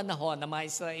pong panahon ng mga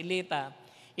Israelita,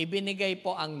 ibinigay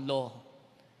po ang law.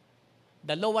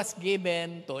 The law was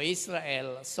given to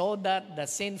Israel so that the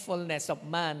sinfulness of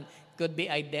man could be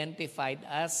identified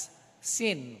as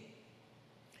sin.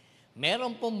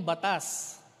 Meron pong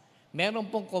batas, meron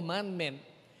pong commandment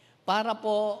para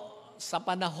po sa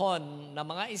panahon ng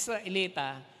mga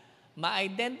Israelita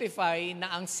ma-identify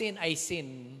na ang sin ay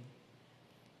sin.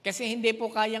 Kasi hindi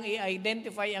po kayang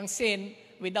i-identify ang sin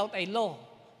without a law.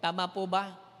 Tama po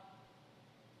ba?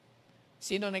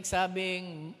 Sino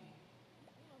nagsabing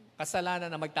kasalanan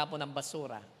na magtapon ng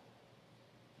basura.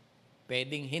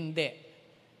 Pwedeng hindi.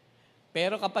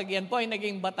 Pero kapag yan po ay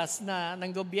naging batas na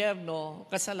ng gobyerno,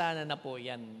 kasalanan na po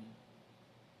yan.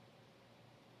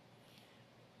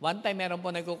 One time, meron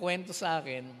po nagkukwento sa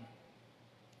akin,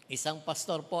 isang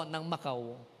pastor po ng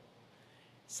Macau.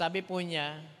 Sabi po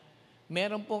niya,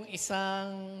 meron pong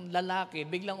isang lalaki,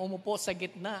 biglang umupo sa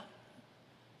gitna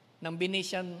ng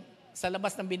Venetian, sa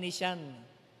labas ng Venetian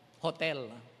Hotel.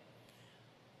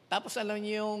 Tapos alam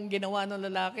niyo yung ginawa ng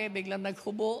lalaki, biglang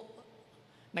naghubo,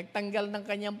 nagtanggal ng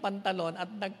kanyang pantalon at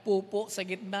nagpupo sa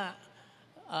gitna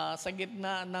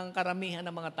ng karamihan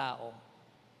ng mga tao.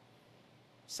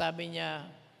 Sabi niya,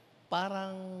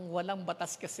 parang walang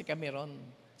batas kasi kami ron.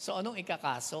 So anong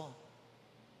ikakaso?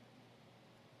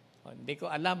 Hindi ko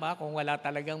alam kung wala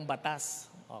talagang batas.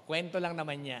 Kwento lang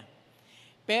naman niya.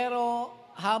 Pero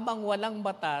habang walang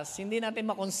batas, hindi natin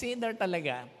makonsider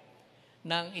talaga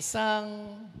ng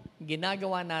isang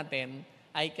ginagawa natin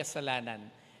ay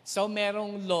kasalanan. So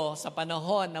merong law sa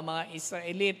panahon ng mga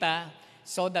Israelita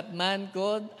so that man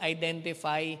could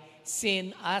identify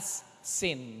sin as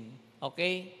sin.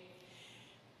 Okay?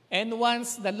 And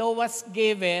once the law was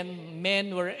given,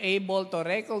 men were able to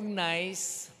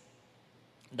recognize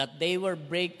that they were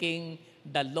breaking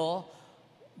the law,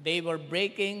 they were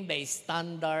breaking the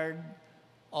standard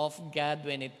of God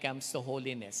when it comes to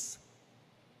holiness.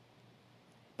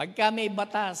 Pagka may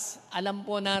batas, alam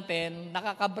po natin,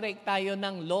 nakaka-break tayo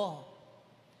ng law.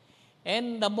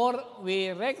 And the more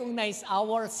we recognize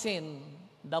our sin,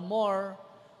 the more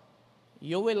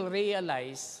you will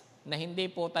realize na hindi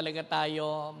po talaga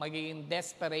tayo, magiging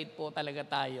desperate po talaga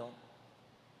tayo.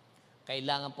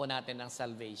 Kailangan po natin ng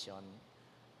salvation.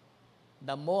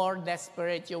 The more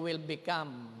desperate you will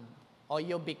become, or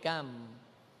you become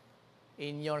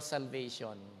in your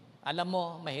salvation. Alam mo,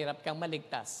 mahirap kang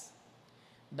maligtas.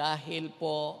 Dahil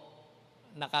po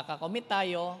nakakakomit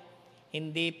tayo,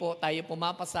 hindi po tayo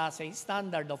pumapasa sa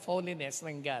standard of holiness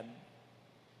ng God.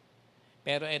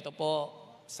 Pero ito po,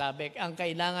 sabi, ang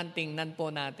kailangan tingnan po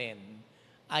natin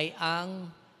ay ang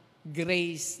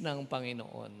grace ng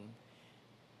Panginoon.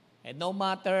 And no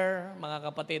matter,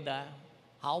 mga kapatid,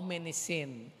 how many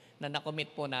sin na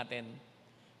nakomit po natin,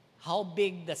 how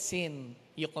big the sin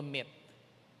you commit,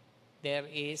 there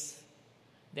is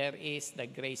the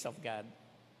grace of God.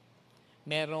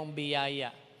 Merong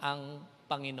biyaya ang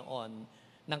Panginoon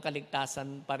ng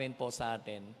kaligtasan pa rin po sa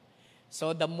atin. So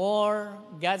the more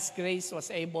God's grace was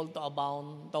able to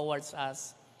abound towards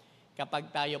us,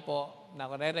 kapag tayo po,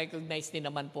 nare-recognize din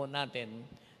naman po natin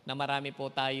na marami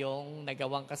po tayong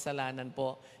nagawang kasalanan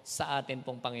po sa atin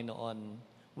pong Panginoon.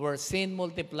 Where sin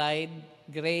multiplied,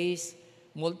 grace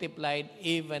multiplied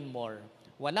even more.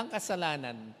 Walang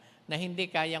kasalanan na hindi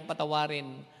kayang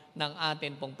patawarin ng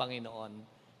atin pong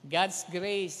Panginoon. God's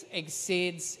grace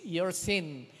exceeds your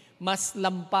sin. Mas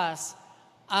lampas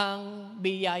ang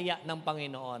biyaya ng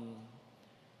Panginoon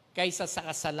kaysa sa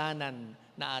kasalanan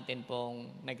na atin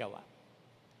pong nagawa.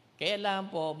 Kaya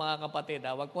lang po, mga kapatid,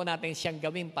 wag po natin siyang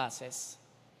gawing pases.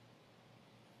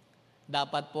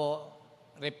 Dapat po,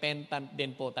 repentant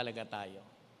din po talaga tayo.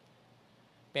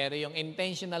 Pero yung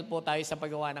intentional po tayo sa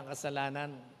paggawa ng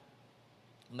kasalanan,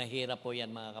 mahirap po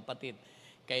yan, mga kapatid.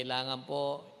 Kailangan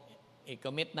po,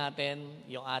 i-commit natin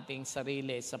yung ating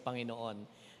sarili sa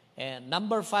Panginoon. And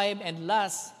number 5 and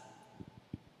last,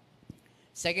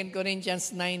 2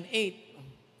 Corinthians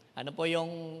 9:8. Ano po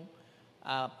yung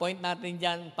point natin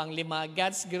dyan? Panglima,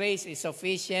 God's grace is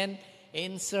sufficient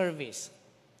in service.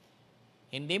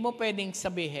 Hindi mo pwedeng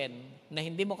sabihin na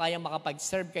hindi mo kayang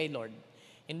makapag-serve kay Lord.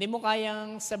 Hindi mo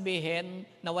kayang sabihin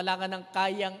na wala ka ng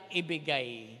kayang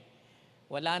ibigay.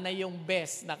 Wala na yung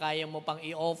best na kaya mo pang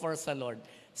i-offer sa Lord.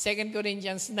 2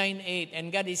 Corinthians 9:8, and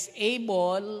God is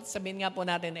able, sabihin nga po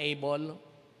natin able,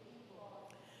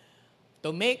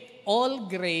 to make all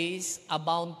grace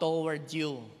abound toward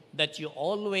you, that you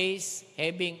always,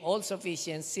 having all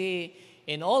sufficiency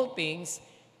in all things,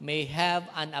 may have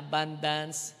an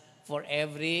abundance for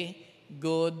every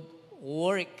good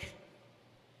work.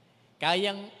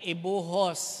 Kayang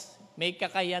ibuhos, may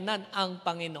kakayanan ang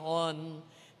Panginoon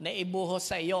na ibuhos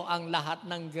sa iyo ang lahat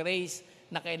ng grace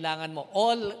na kailangan mo.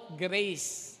 All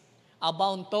grace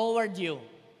abound toward you.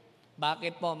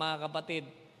 Bakit po, mga kapatid?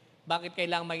 Bakit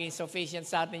kailangan maging sufficient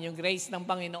sa atin yung grace ng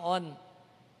Panginoon?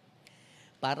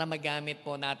 Para magamit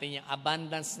po natin yung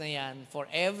abundance na yan for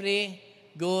every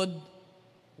good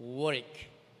work.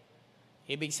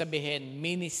 Ibig sabihin,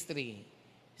 ministry,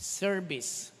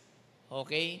 service.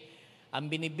 Okay? Ang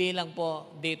binibilang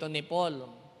po dito ni Paul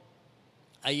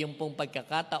ay yung pong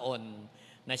pagkakataon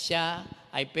na siya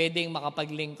ay pwedeng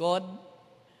makapaglingkod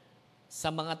sa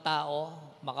mga tao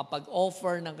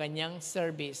makapag-offer ng kanyang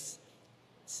service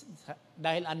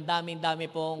dahil ang dami-dami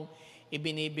pong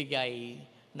ibinibigay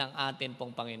ng atin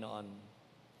pong Panginoon.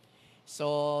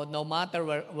 So, no matter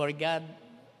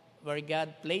where God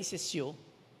places you,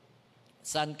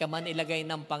 saan ka man ilagay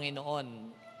ng Panginoon,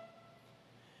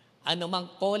 anumang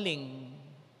calling,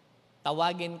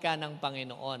 tawagin ka ng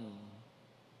Panginoon.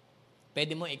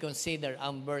 Pwede mo i-consider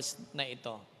ang verse na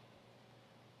ito.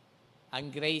 Ang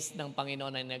grace ng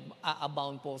Panginoon ay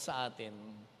nag-a-abound po sa atin.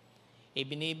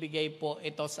 Ibinibigay po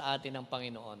ito sa atin ng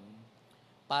Panginoon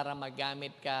para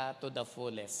magamit ka to the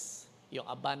fullest. Yung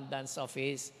abundance of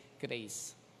His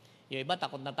grace. Yung iba,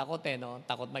 takot na takot no?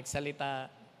 Takot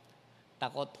magsalita,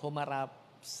 takot humarap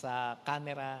sa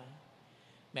camera.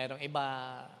 Merong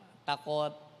iba,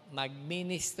 takot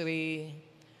mag-ministry,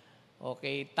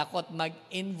 okay, takot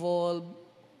mag-involve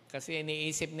kasi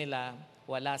iniisip nila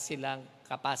wala silang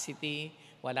capacity,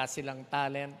 wala silang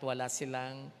talent, wala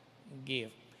silang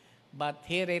gift. But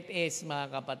here it is,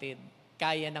 mga kapatid,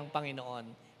 kaya ng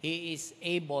Panginoon. He is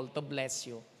able to bless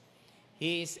you.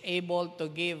 He is able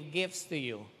to give gifts to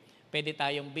you. Pwede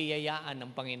tayong biyayaan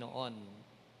ng Panginoon.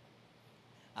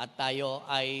 At tayo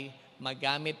ay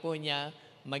magamit po niya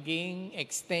maging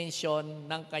extension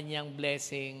ng kanyang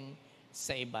blessing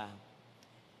sa iba.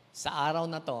 Sa araw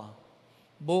na to,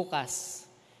 bukas,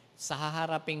 sa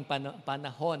haharaping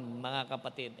panahon, mga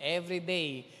kapatid, every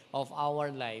day of our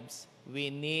lives,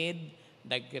 we need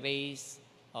the grace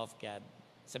of God.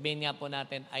 Sabihin nga po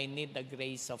natin, I need the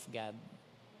grace of God.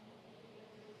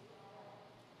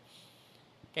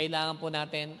 Kailangan po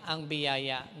natin ang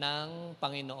biyaya ng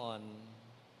Panginoon.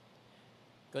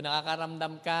 Kung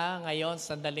nakakaramdam ka ngayon,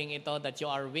 sandaling ito, that you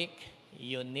are weak,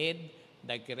 you need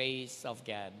the grace of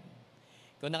God.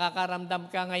 Kung nakakaramdam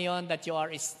ka ngayon that you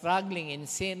are struggling in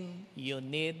sin, you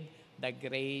need the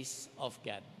grace of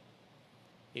God.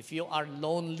 If you are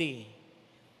lonely,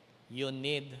 you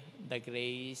need the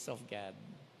grace of God.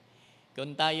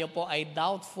 Kung tayo po ay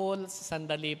doubtful sa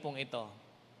sandali pong ito,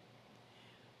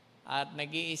 at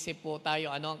nag-iisip po tayo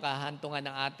ano ang kahantungan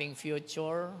ng ating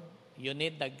future, you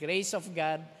need the grace of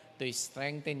God to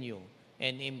strengthen you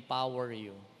and empower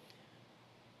you.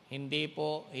 Hindi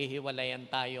po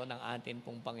hihiwalayan tayo ng atin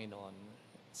pong Panginoon.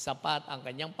 Sapat ang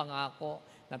kanyang pangako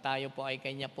na tayo po ay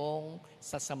kanya pong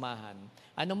sasamahan.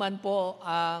 Ano man po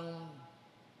ang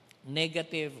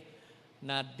negative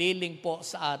na dealing po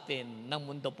sa atin ng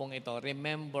mundo pong ito,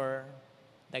 remember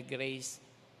the grace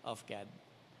of God.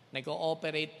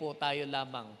 Nag-ooperate po tayo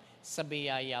lamang sa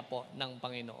biyaya po ng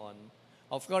Panginoon.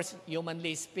 Of course,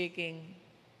 humanly speaking,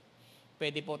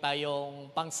 pwede po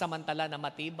tayong pangsamantala na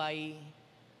matibay,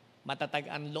 matatag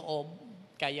ang loob,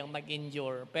 kayang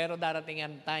mag-endure. Pero darating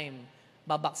ang time,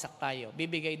 babaksak tayo,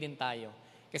 bibigay din tayo.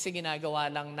 Kasi ginagawa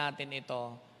lang natin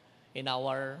ito in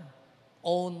our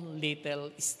own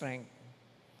little strength.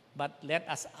 But let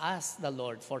us ask the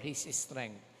Lord for His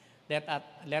strength.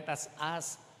 Let us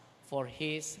ask for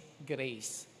His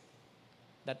grace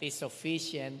that is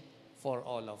sufficient for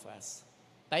all of us.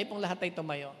 Tayo pong lahat ay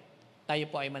tumayo. Tayo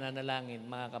po ay mananalangin,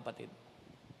 mga kapatid.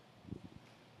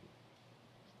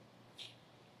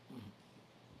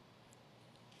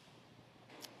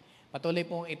 Patuloy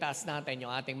pong itaas natin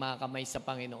yung ating mga kamay sa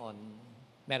Panginoon.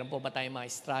 Meron po ba tayong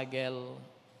mga struggle?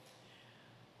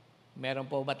 Meron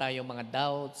po ba tayong mga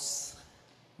doubts?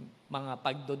 Mga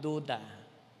pagdududa?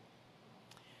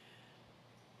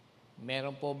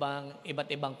 Meron po bang iba't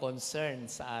ibang concern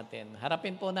sa atin?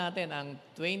 Harapin po natin ang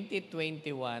 2021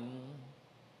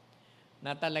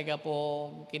 na talaga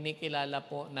po kinikilala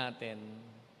po natin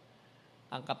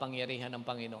ang kapangyarihan ng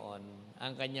Panginoon,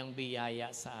 ang kanyang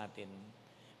biyaya sa atin.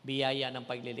 Biyaya ng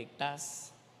pagliligtas,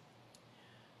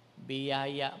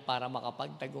 biyaya para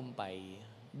makapagtagumpay,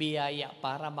 biyaya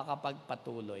para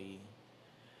makapagpatuloy,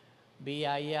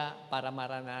 biyaya para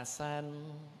maranasan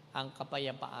ang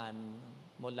kapayapaan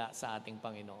mula sa ating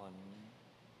Panginoon.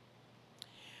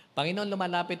 Panginoon,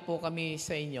 lumalapit po kami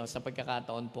sa inyo sa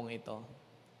pagkakataon pong ito.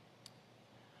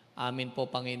 Amin po,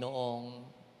 Panginoong,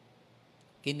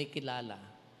 kinikilala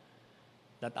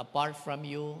that apart from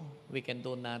you, we can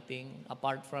do nothing.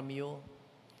 Apart from you,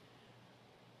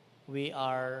 we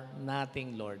are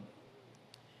nothing, Lord.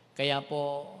 Kaya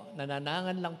po,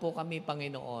 nananangan lang po kami,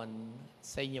 Panginoon,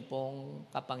 sa inyo pong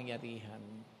kapangyarihan.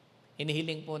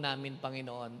 Inihiling po namin,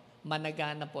 Panginoon,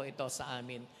 managana po ito sa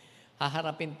amin.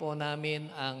 Haharapin po namin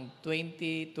ang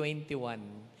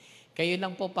 2021. Kayo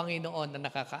lang po, Panginoon, na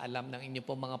nakakaalam ng inyo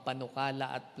po mga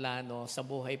panukala at plano sa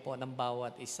buhay po ng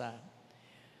bawat isa.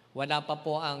 Wala pa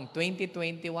po ang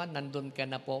 2021, nandun ka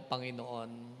na po,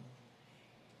 Panginoon.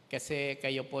 Kasi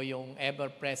kayo po yung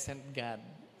ever-present God.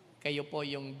 Kayo po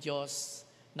yung Diyos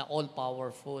na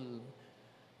all-powerful.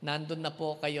 Nandun na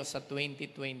po kayo sa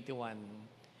 2021.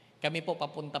 Kami po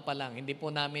papunta pa lang. Hindi po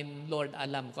namin, Lord,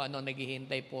 alam kung ano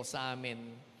naghihintay po sa amin.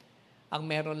 Ang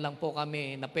meron lang po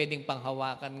kami na pwedeng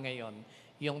panghawakan ngayon,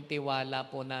 yung tiwala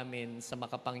po namin sa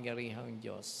makapangyarihang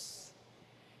Diyos.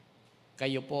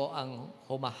 Kayo po ang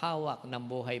humahawak ng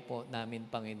buhay po namin,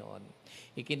 Panginoon.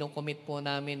 Ikinukomit po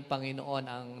namin, Panginoon,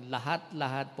 ang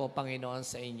lahat-lahat po, Panginoon,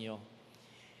 sa inyo.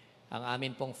 Ang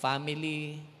amin pong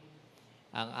family,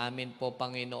 ang amin po,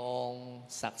 Panginoong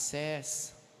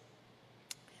success,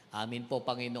 amin po,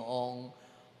 Panginoong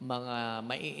mga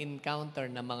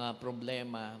mai-encounter na mga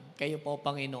problema. Kayo po,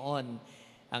 Panginoon,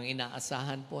 ang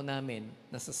inaasahan po namin,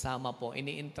 nasasama po,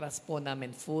 ini-entrust po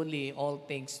namin fully all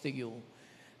things to you.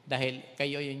 Dahil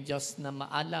kayo yung Diyos na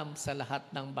maalam sa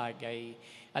lahat ng bagay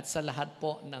at sa lahat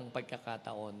po ng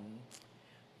pagkakataon.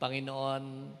 Panginoon,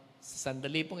 sa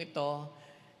sandali pong ito,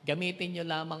 gamitin niyo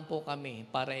lamang po kami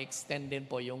para extend din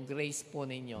po yung grace po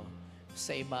ninyo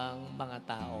sa ibang mga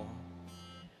tao.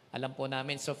 Alam po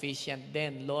namin, sufficient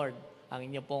din, Lord, ang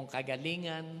inyo pong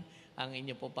kagalingan, ang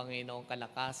inyo po, Panginoong,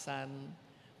 kalakasan,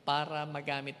 para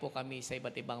magamit po kami sa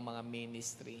iba't ibang mga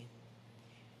ministry.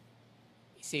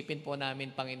 Isipin po namin,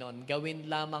 Panginoon, gawin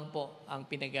lamang po ang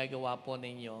pinagagawa po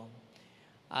ninyo.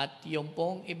 At yung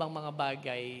pong ibang mga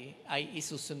bagay ay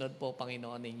isusunod po,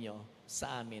 Panginoon, ninyo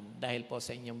sa amin dahil po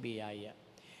sa inyong biyaya.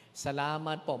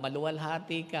 Salamat po.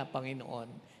 Maluwalhati ka, Panginoon,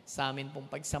 sa amin pong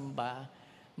pagsamba.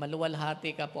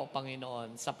 Maluwalhati ka po,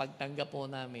 Panginoon, sa pagtanggap po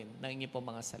namin ng inyong pong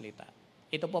mga salita.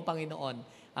 Ito po, Panginoon,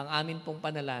 ang amin pong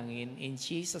panalangin. In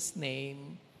Jesus'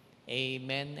 name,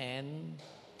 Amen and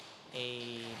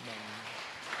Amen.